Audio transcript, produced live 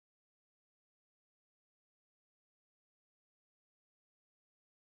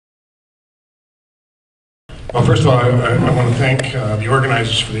Well, first of all, I want to thank the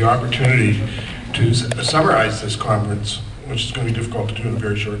organizers for the opportunity to summarize this conference, which is going to be difficult to do in a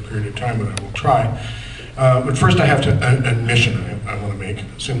very short period of time, but I will try. But first I have an admission I want to make.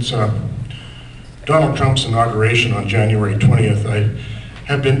 Since Donald Trump's inauguration on January 20th, I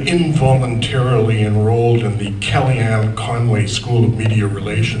have been involuntarily enrolled in the Kellyanne Conway School of Media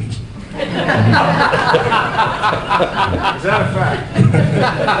Relations. Is that a fact?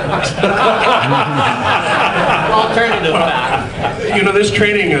 Alternative fact. You know, this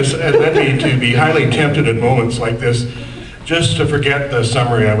training has led me to be highly tempted at moments like this just to forget the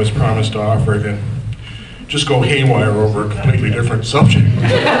summary I was promised to offer and just go haywire over a completely different subject.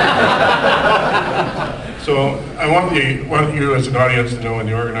 So I want you as an audience to know and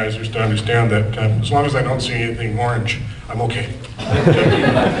the organizers to understand that as long as I don't see anything orange, I'm okay.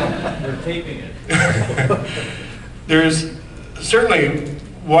 We're taping it. There's certainly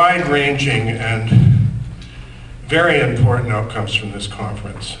wide-ranging and very important outcomes from this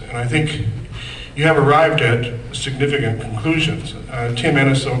conference, and I think you have arrived at significant conclusions. Tim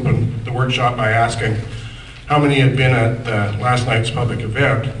Ennis opened the workshop by asking how many had been at last night's public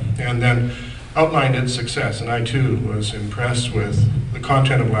event, and then outlined its success, and I too was impressed with the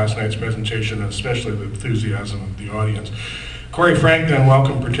content of last night's presentation, and especially the enthusiasm of the audience. Corey Frank then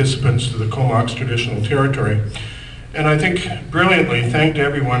welcomed participants to the Comox traditional territory, and I think brilliantly thanked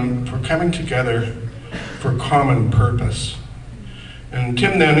everyone for coming together for common purpose. And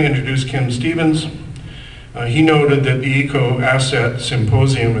Tim then introduced Kim Stevens. He noted that the Eco Asset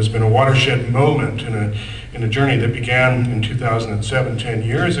Symposium has been a watershed moment in a journey that began in 2007, 10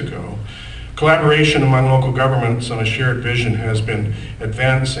 years ago. Collaboration among local governments on a shared vision has been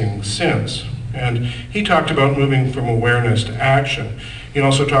advancing since. And he talked about moving from awareness to action. He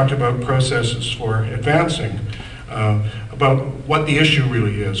also talked about processes for advancing, about what the issue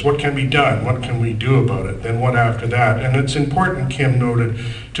really is, what can be done, what can we do about it, then what after that. And it's important, Kim noted,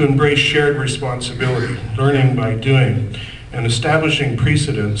 to embrace shared responsibility, learning by doing, and establishing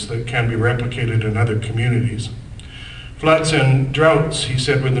precedents that can be replicated in other communities. Floods and droughts, he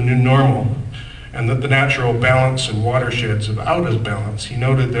said, were the new normal, and that the natural balance in watersheds is out of balance. He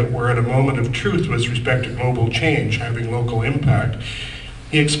noted that we're at a moment of truth with respect to global change having local impact.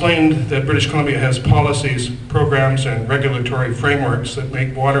 He explained that British Columbia has policies, programs, and regulatory frameworks that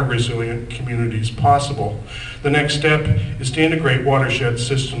make water-resilient communities possible. The next step is to integrate watershed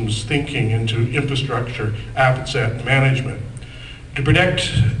systems thinking into infrastructure asset management. To protect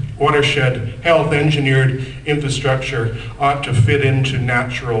watershed health, engineered infrastructure ought to fit into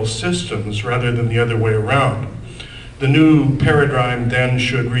natural systems rather than the other way around. The new paradigm then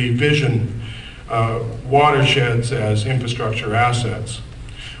should revision watersheds as infrastructure assets.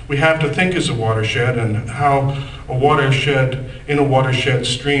 We have to think as a watershed and how in a watershed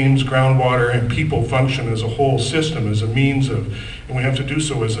streams, groundwater, and people function as a whole system as a means of, and we have to do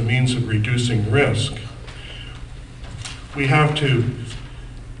so as a means of reducing risk. We have to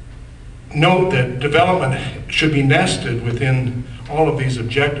note that development should be nested within all of these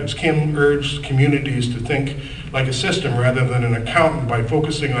objectives. Kim urged communities to think like a system rather than an accountant by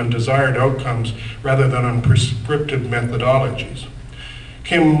focusing on desired outcomes rather than on prescriptive methodologies.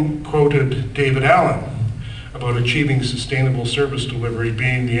 Kim quoted David Allen about achieving sustainable service delivery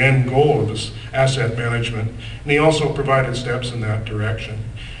being the end goal of this asset management, and he also provided steps in that direction.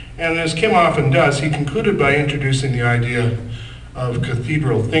 And as Kim often does, he concluded by introducing the idea of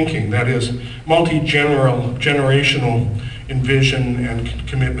cathedral thinking, that is, multi-generational envision and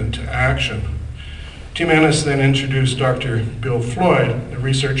commitment to action. Tim Ennis then introduced Dr. Bill Floyd, a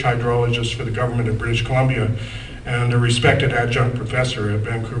research hydrologist for the government of British Columbia and a respected adjunct professor at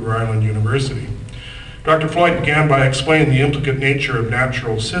Vancouver Island University. Dr. Floyd began by explaining the intricate nature of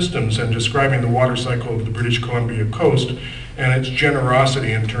natural systems and describing the water cycle of the British Columbia coast and its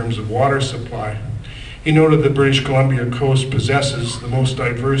generosity in terms of water supply. He noted that British Columbia coast possesses the most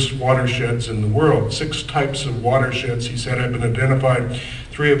diverse watersheds in the world. 6 types of watersheds, he said, have been identified,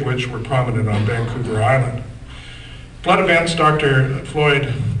 3 of which were prominent on Vancouver Island. Flood events, Dr.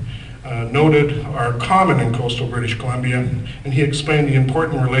 Floyd noted, are common in coastal British Columbia, and he explained the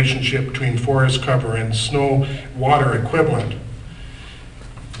important relationship between forest cover and snow water equivalent.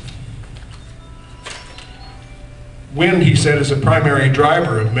 Wind, he said, is a primary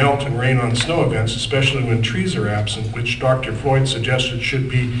driver of melt and rain on snow events, especially when trees are absent, which Dr. Floyd suggested should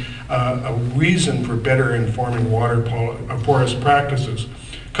be a reason for better informing forest practices.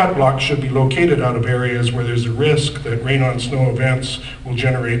 Cut blocks should be located out of areas where there's a risk that rain on snow events will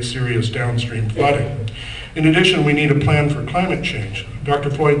generate serious downstream flooding. In addition, we need a plan for climate change. Dr.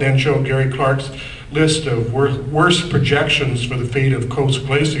 Floyd then showed Gary Clark's list of worst projections for the fate of coast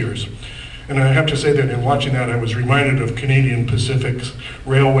glaciers. And I have to say that in watching that, I was reminded of Canadian Pacific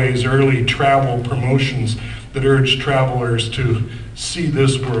Railway's early travel promotions that urged travelers to see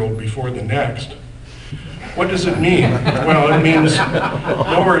this world before the next. What does it mean? Well, it means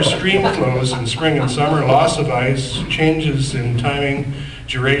lower stream flows in spring and summer, loss of ice, changes in timing,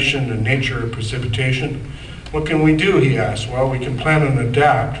 duration, and nature of precipitation. What can we do, he asked. Well, we can plan and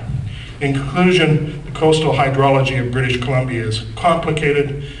adapt. In conclusion, the coastal hydrology of British Columbia is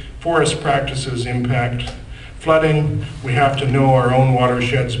complicated. Forest practices impact flooding. We have to know our own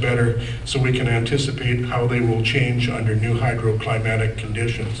watersheds better so we can anticipate how they will change under new hydroclimatic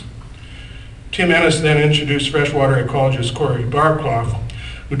conditions. Tim Ennis then introduced freshwater ecologist Corey Barclough,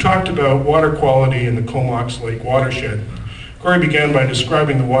 who talked about water quality in the Comox Lake watershed. Corey began by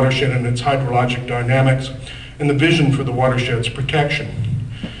describing the watershed and its hydrologic dynamics and the vision for the watershed's protection.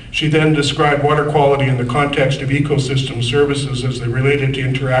 She then described water quality in the context of ecosystem services as they related to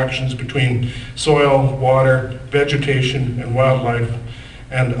interactions between soil, water, vegetation, and wildlife,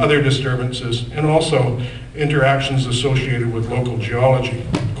 and other disturbances, and also interactions associated with local geology.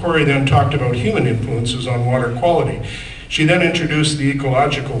 Corey then talked about human influences on water quality. She then introduced the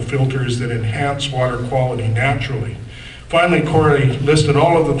ecological filters that enhance water quality naturally. Finally, Corey listed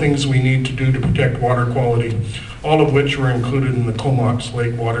all of the things we need to do to protect water quality, all of which were included in the Comox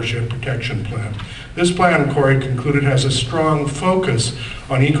Lake Watershed Protection Plan. This plan, Corey concluded, has a strong focus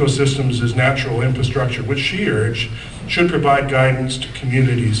on ecosystems as natural infrastructure, which she urged should provide guidance to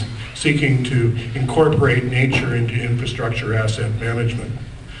communities seeking to incorporate nature into infrastructure asset management.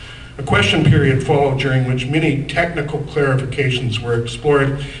 A question period followed during which many technical clarifications were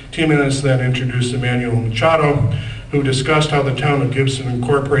explored. Tim Ennis then introduced Emmanuel Machado, who discussed how the town of Gibson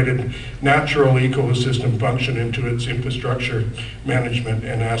incorporated natural ecosystem function into its infrastructure management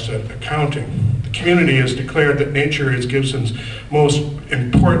and asset accounting. The community has declared that nature is Gibson's most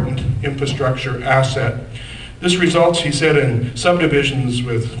important infrastructure asset. This results, he said, in subdivisions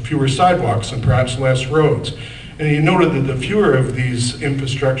with fewer sidewalks and perhaps less roads. And he noted that the fewer of these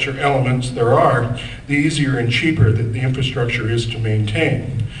infrastructure elements there are, the easier and cheaper that the infrastructure is to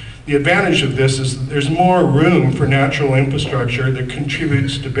maintain. The advantage of this is that there's more room for natural infrastructure that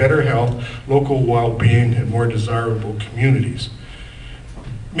contributes to better health, local well-being, and more desirable communities.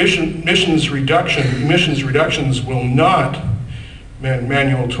 Emissions reductions will not,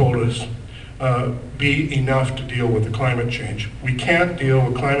 Manuel told us, be enough to deal with the climate change. We can't deal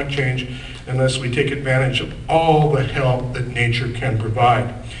with climate change unless we take advantage of all the help that nature can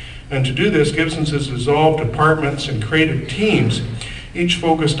provide. And to do this, Gibson's has dissolved departments and created teams, each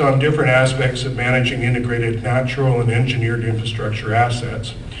focused on different aspects of managing integrated natural and engineered infrastructure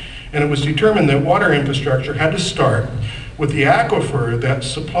assets. And it was determined that water infrastructure had to start with the aquifer that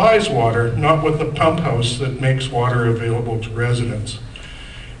supplies water, not with the pump house that makes water available to residents.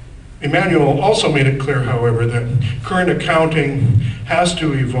 Emmanuel also made it clear, however, that current accounting has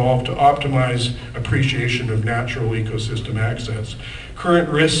to evolve to optimize appreciation of natural ecosystem access. Current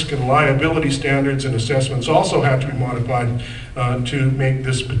risk and liability standards and assessments also have to be modified to make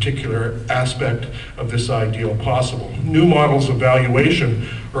this particular aspect of this ideal possible. New models of valuation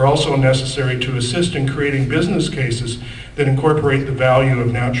are also necessary to assist in creating business cases that incorporate the value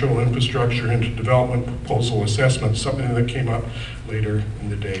of natural infrastructure into development proposal assessments, something that came up later in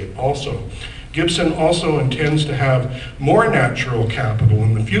the day also. Gibson also intends to have more natural capital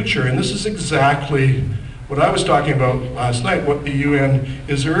in the future, and this is exactly what I was talking about last night, what the UN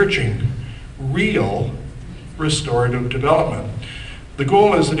is urging: real restorative development. The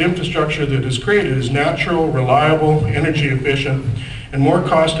goal is that infrastructure that is created is natural, reliable, energy efficient, and more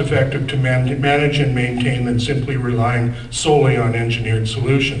cost-effective to manage and maintain than simply relying solely on engineered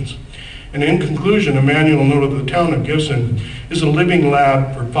solutions. And in conclusion, Emmanuel noted the town of Gibson is a living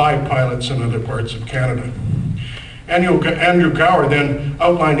lab for 5 pilots in other parts of Canada. Andrew Gower then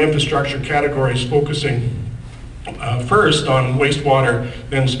outlined infrastructure categories focusing first on wastewater,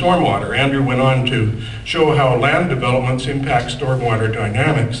 then stormwater. Andrew went on to show how land developments impact stormwater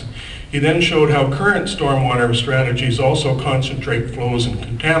dynamics. He then showed how current stormwater strategies also concentrate flows and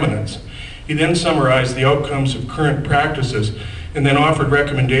contaminants. He then summarized the outcomes of current practices and then offered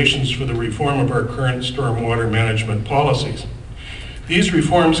recommendations for the reform of our current stormwater management policies. These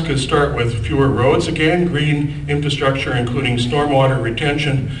reforms could start with fewer roads again, green infrastructure including stormwater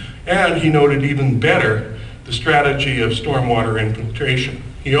retention, and he noted even better, the strategy of stormwater infiltration.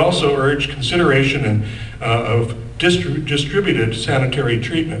 He also urged consideration of distributed sanitary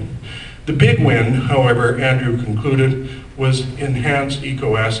treatment. The big win, however, Andrew concluded, was enhanced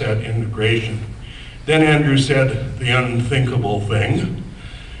eco-asset integration. Then Andrew said the unthinkable thing.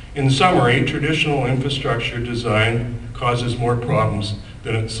 In summary, traditional infrastructure design causes more problems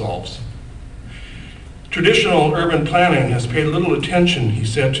than it solves. Traditional urban planning has paid little attention, he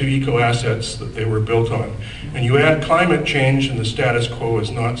said, to eco-assets that they were built on. And you add climate change and the status quo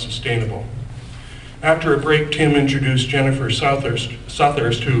is not sustainable. After a break, Tim introduced Jennifer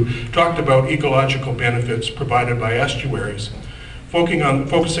Southurst, who talked about ecological benefits provided by estuaries. Focusing on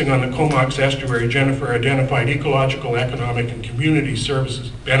the Comox estuary, Jennifer identified ecological, economic, and community services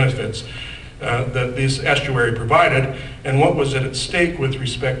benefits that this estuary provided and what was at stake with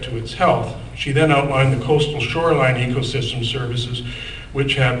respect to its health. She then outlined the coastal shoreline ecosystem services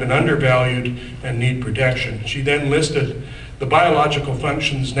which have been undervalued and need protection. She then listed the biological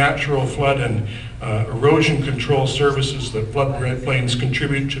functions, natural flood and erosion control services that floodplains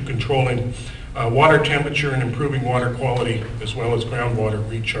contribute to controlling water temperature and improving water quality, as well as groundwater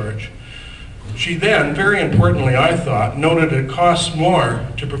recharge. She then, very importantly, I thought, noted it costs more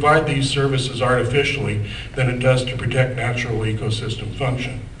to provide these services artificially than it does to protect natural ecosystem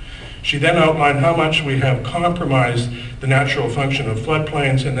function. She then outlined how much we have compromised the natural function of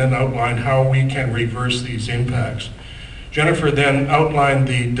floodplains and then outlined how we can reverse these impacts. Jennifer then outlined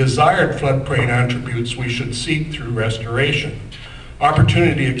the desired floodplain attributes we should seek through restoration.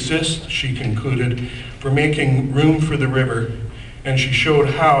 Opportunity exists, she concluded, for making room for the river, and she showed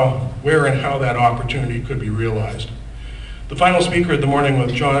where and how that opportunity could be realized. The final speaker of the morning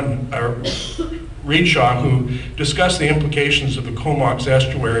was John Reedshaw, who discussed the implications of the Comox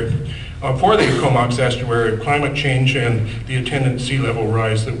estuary, for the Comox estuary of climate change and the attendant sea level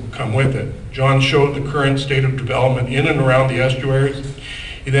rise that would come with it. John showed the current state of development in and around the estuaries.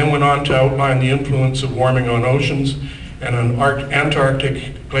 He then went on to outline the influence of warming on oceans and on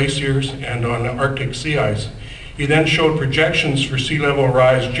Antarctic glaciers and on Arctic sea ice. He then showed projections for sea level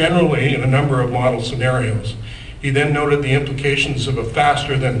rise generally in a number of model scenarios. He then noted the implications of a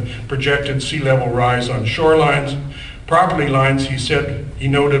faster than projected sea level rise on shorelines. Property lines, he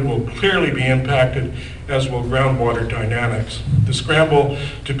noted, will clearly be impacted, as will groundwater dynamics. The scramble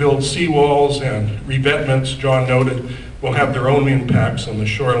to build seawalls and revetments, John noted, will have their own impacts on the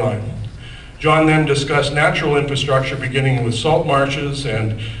shoreline. John then discussed natural infrastructure beginning with salt marshes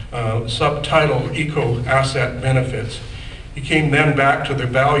and subtidal eco-asset benefits. He came then back to the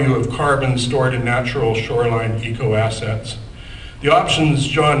value of carbon stored in natural shoreline eco-assets. The options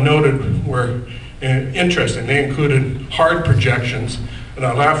John noted were interesting. They included hard projections, and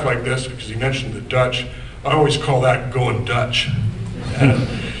I laugh like this because he mentioned the Dutch. I always call that going Dutch.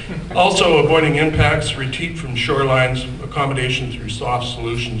 Also avoiding impacts, retreat from shorelines, accommodation through soft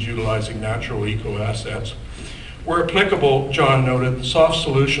solutions utilizing natural eco-assets. Where applicable, John noted, soft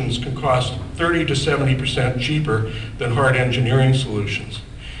solutions can cost 30 to 70% cheaper than hard engineering solutions.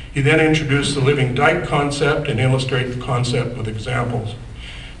 He then introduced the living dike concept and illustrated the concept with examples.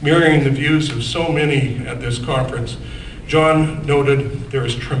 Mirroring the views of so many at this conference, John noted there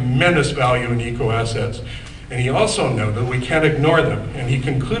is tremendous value in eco-assets, and he also noted we can't ignore them, and he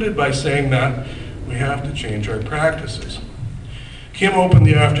concluded by saying that we have to change our practices. Kim opened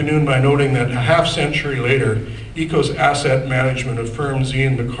the afternoon by noting that a half-century later, ECO's asset management affirms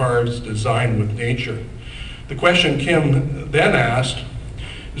Ian McCarv's design with nature. The question Kim then asked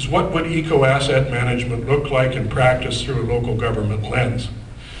is, what would eco-asset management look like in practice through a local government lens?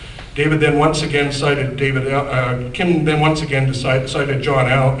 Kim then once again cited David Allen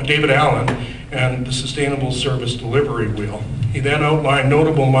and the Sustainable Service Delivery Wheel. He then outlined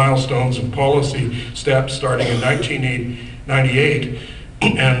notable milestones and policy steps starting in 1998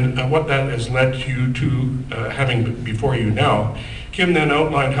 and what that has led you to having before you now. Kim then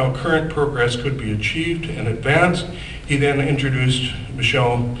outlined how current progress could be achieved and advanced. He then introduced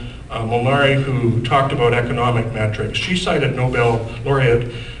Michelle Molnari, who talked about economic metrics. She cited Nobel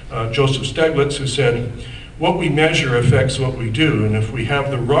laureate Joseph Stiglitz, who said, what we measure affects what we do, and if we have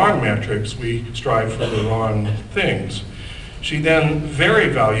the wrong metrics, we strive for the wrong things. She then, very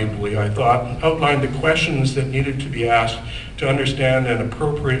valuably, I thought, outlined the questions that needed to be asked to understand and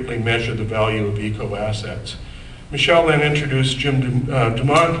appropriately measure the value of eco-assets. Michelle then introduced Jim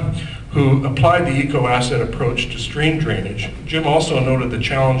Dumont, who applied the eco-asset approach to stream drainage. Jim also noted the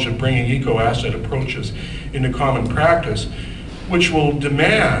challenge of bringing eco-asset approaches into common practice, which will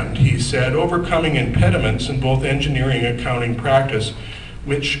demand, he said, overcoming impediments in both engineering and accounting practice,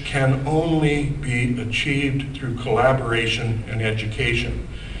 which can only be achieved through collaboration and education.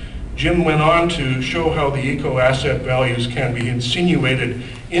 Jim went on to show how the eco-asset values can be insinuated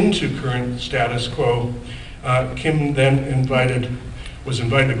into current status quo. Kim then was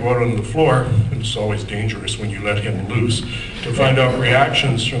invited to go out on the floor, and it's always dangerous when you let him loose, to find out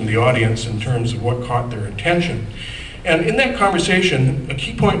reactions from the audience in terms of what caught their attention. And in that conversation, a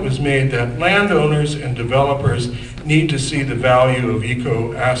key point was made that landowners and developers need to see the value of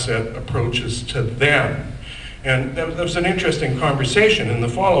eco-asset approaches to them. And that was an interesting conversation. In the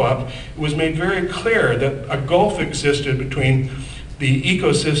follow-up, it was made very clear that a gulf existed between the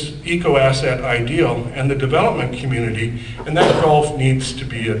eco-asset ideal and the development community, and that gulf needs to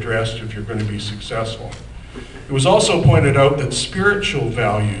be addressed if you're going to be successful. It was also pointed out that spiritual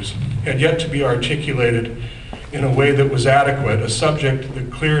values had yet to be articulated in a way that was adequate, a subject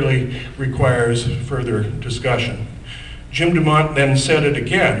that clearly requires further discussion. Jim Dumont then said it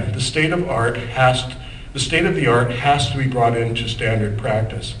again, the state of the art has to be brought into standard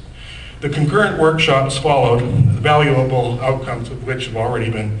practice. The concurrent workshops followed, the valuable outcomes of which have already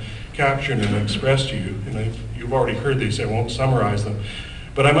been captured and expressed to you, and you've already heard these, I won't summarize them.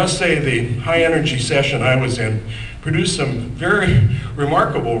 But I must say the high energy session I was in produced some very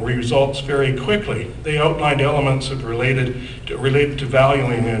remarkable results very quickly. They outlined elements of related to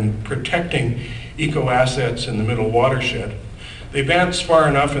valuing and protecting eco-assets in the middle watershed. They advanced far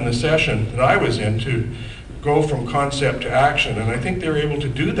enough in the session that I was in to go from concept to action, and I think they were able to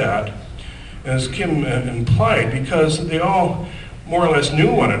do that, as Kim implied, because they all more or less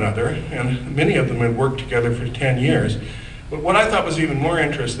knew one another, and many of them had worked together for 10 years. But what I thought was even more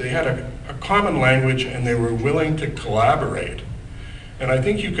interesting, they had a common language and they were willing to collaborate. And I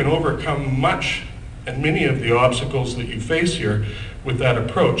think you can overcome much and many of the obstacles that you face here with that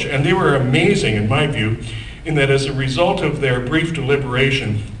approach. And they were amazing, in my view, in that as a result of their brief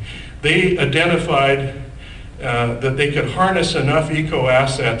deliberation, they identified that they could harness enough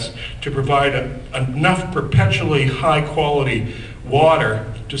eco-assets to provide enough perpetually high-quality water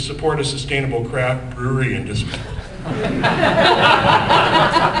to support a sustainable craft brewery industry.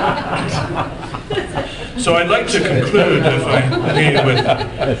 So I'd like to conclude, if I may,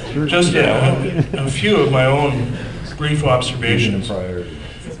 with just a few of my own brief observations.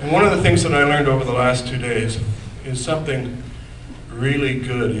 And one of the things that I learned over the last 2 days is something really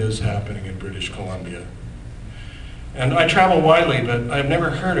good is happening in British Columbia. And I travel widely, but I've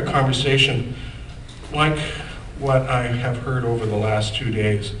never heard a conversation like what I have heard over the last 2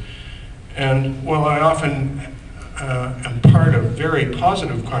 days. And while I often am part of very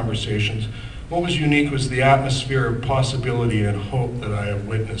positive conversations, what was unique was the atmosphere of possibility and hope that I have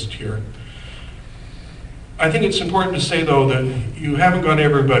witnessed here. I think it's important to say, though, that you haven't got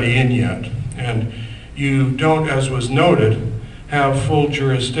everybody in yet, and you don't, as was noted, have full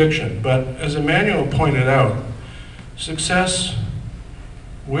jurisdiction. But as Emmanuel pointed out, success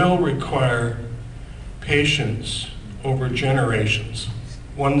will require patience over generations,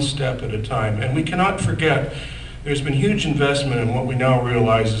 one step at a time. And we cannot forget there's been huge investment in what we now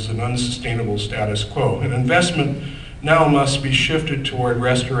realize is an unsustainable status quo. An investment now must be shifted toward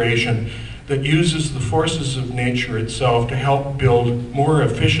restoration that uses the forces of nature itself to help build more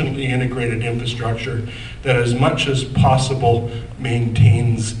efficiently integrated infrastructure that as much as possible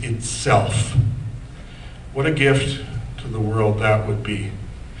maintains itself. What a gift to the world that would be.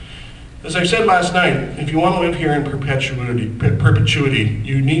 As I said last night, if you want to live here in perpetuity,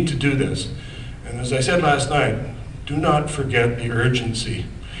 you need to do this. And as I said last night, do not forget the urgency.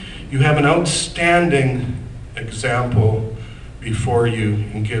 You have an outstanding example before you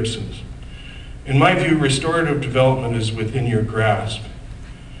in Gibson's. In my view, restorative development is within your grasp.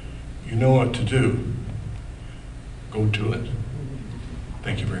 You know what to do. Go do it.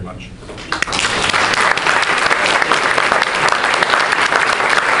 Thank you very much.